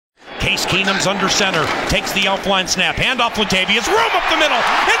Case Keenum's under center, takes the outline snap, handoff Latavius, room up the middle,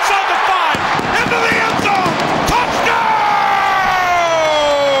 inside the 5, into the end zone, touchdown!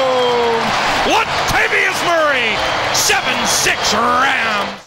 Latavius Murray, 7-6 Rams.